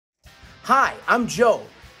Hi, I'm Joe,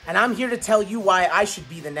 and I'm here to tell you why I should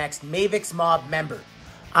be the next Mavix Mob member.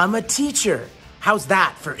 I'm a teacher. How's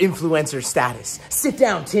that for influencer status? Sit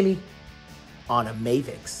down, Timmy. On a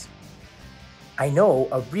Mavix. I know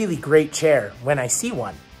a really great chair when I see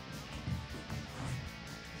one.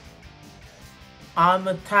 I'm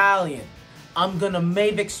Italian. I'm gonna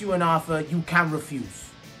Mavix you an offer you can't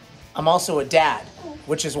refuse. I'm also a dad,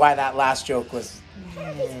 which is why that last joke was...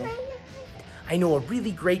 I know a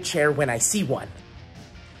really great chair when I see one.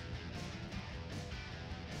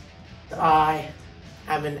 I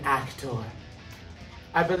am an actor.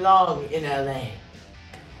 I belong in LA.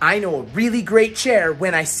 I know a really great chair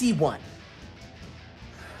when I see one.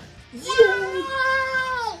 Yay!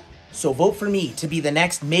 So vote for me to be the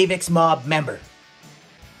next Mavix Mob member.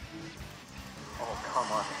 Oh,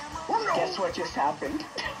 come on. Guess what just happened?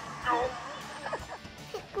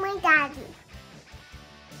 Pick my daddy.